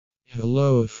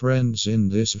Hello friends, in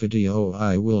this video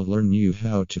I will learn you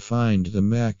how to find the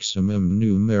maximum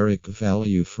numeric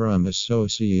value from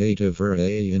associative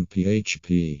array in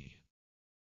PHP.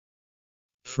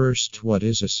 First, what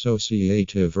is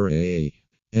associative array?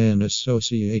 An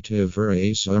associative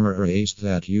arrays are arrays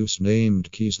that use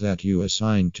named keys that you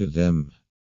assign to them.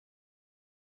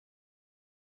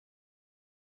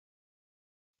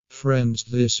 Friends,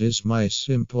 this is my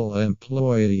simple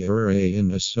employee array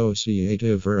in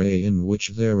associative array in which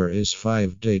there is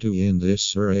 5 data in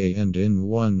this array, and in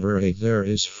one array there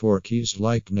is 4 keys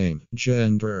like name,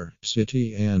 gender,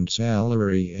 city and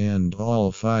salary, and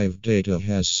all 5 data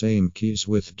has same keys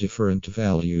with different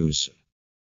values.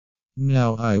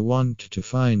 Now I want to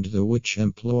find which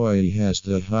employee has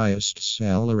the highest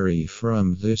salary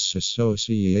from this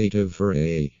associative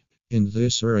array. In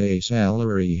this array,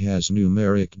 salary has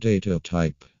numeric data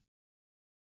type.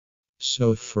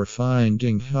 So for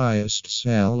finding highest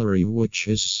salary, which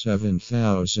is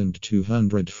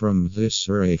 7,200 from this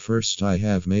array, first I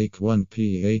have make one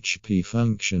PHP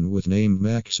function with name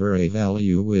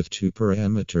maxArrayValue with 2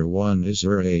 parameter. One is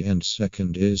array and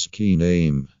second is key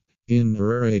name. In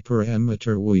array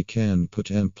parameter we can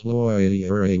put employee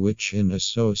array, which in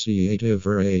associative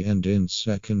array, and in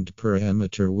second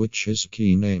parameter, which is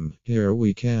key name. Here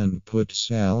we can put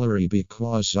salary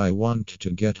because I want to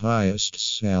get highest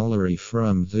salary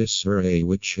from this array,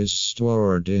 which is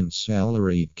stored in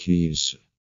salary keys.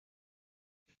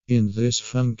 In this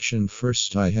function,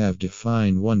 first I have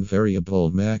defined one variable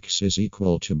max is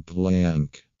equal to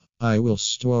blank. I will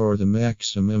store the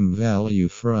maximum value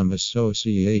from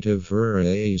associative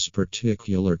array's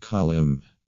particular column.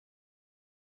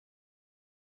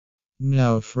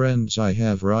 Now friends, I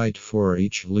have write for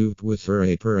each loop with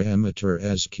array parameter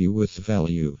as key with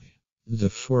value.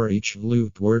 The for each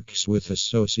loop works with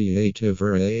associative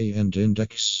array and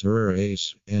index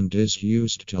arrays, and is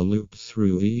used to loop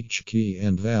through each key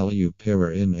and value pair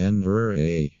in an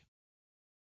array.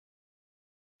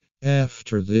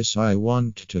 After this, I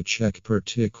want to check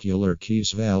particular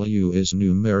key's value is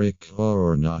numeric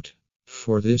or not.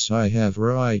 For this I have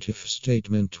write if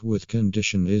statement with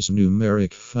condition is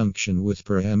numeric function with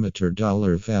parameter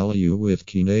 $value with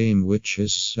key name, which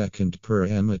is second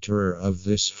parameter of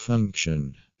this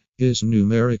function. Is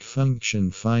numeric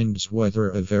function finds whether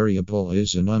a variable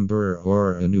is a number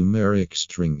or a numeric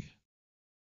string.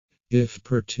 If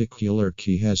particular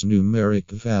key has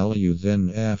numeric value, then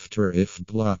after if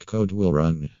block code will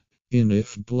run. In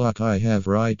if block I have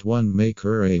write one make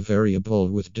array variable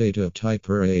with data type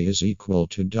array is equal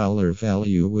to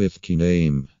 $value with key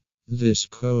name. This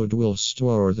code will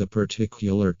store the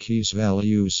particular key's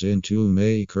values into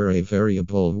make array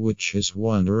variable, which is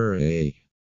one array.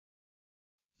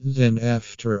 Then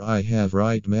after I have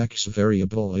write max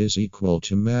variable is equal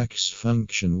to max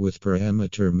function with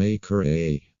parameter make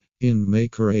array. In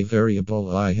makeArray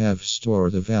variable I have store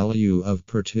the value of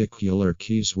particular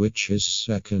keys, which is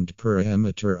second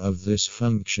parameter of this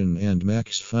function, and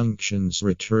max functions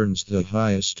returns the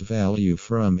highest value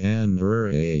from an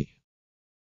array.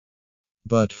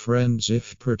 But friends,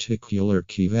 if particular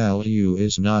key value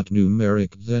is not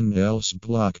numeric, then else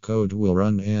block code will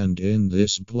run, and in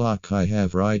this block I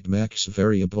have write max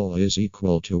variable is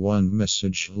equal to one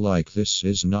message like this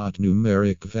is not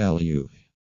numeric value.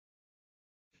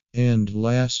 And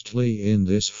lastly, in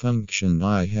this function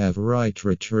I have write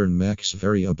return max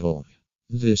variable.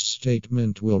 This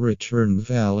statement will return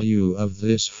value of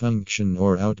this function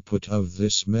or output of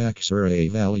this max array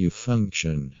value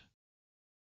function.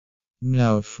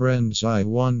 Now friends, I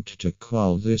want to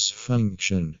call this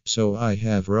function, so I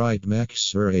have write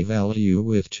max array value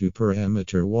with 2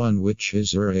 parameter. One which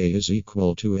is array is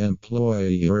equal to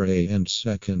employee array, and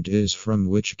second is from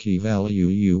which key value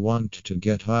you want to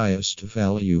get highest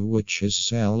value, which is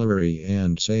salary,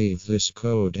 and save this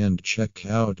code and check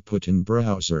output in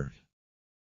browser.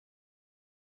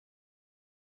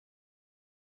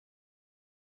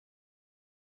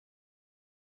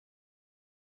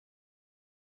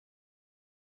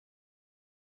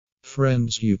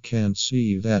 Friends, you can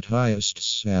see that highest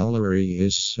salary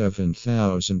is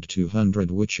 7,200,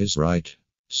 which is right.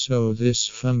 So this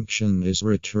function is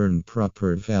return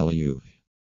proper value.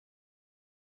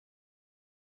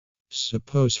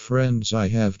 Suppose friends I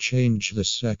have changed the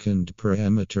second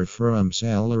parameter from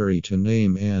salary to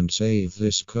name and save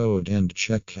this code and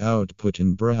check output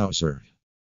in browser.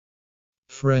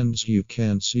 Friends, you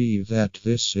can see that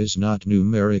this is not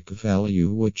numeric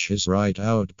value, which is right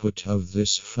output of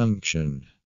this function.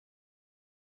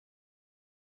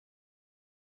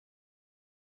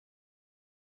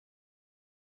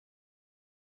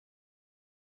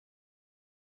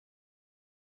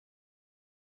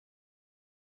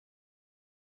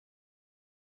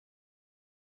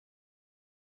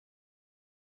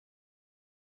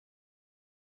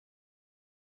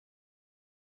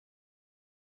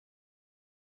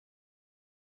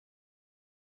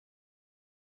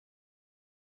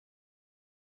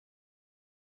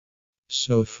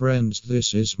 So friends,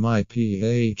 this is my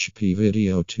PHP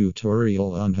video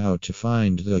tutorial on how to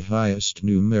find the highest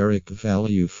numeric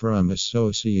value from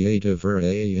associative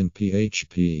array in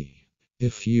PHP.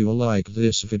 If you like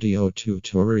this video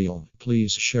tutorial,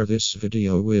 please share this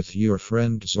video with your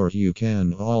friends, or you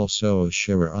can also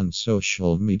share on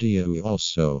social media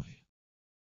also.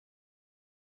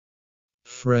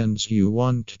 Friends, you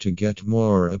want to get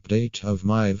more update of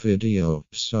my video,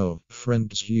 so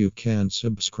friends, you can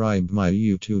subscribe my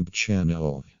YouTube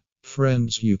channel.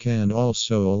 Friends, you can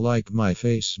also like my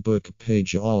Facebook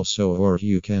page also, or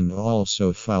you can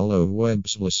also follow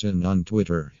Webs Listen on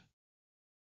Twitter.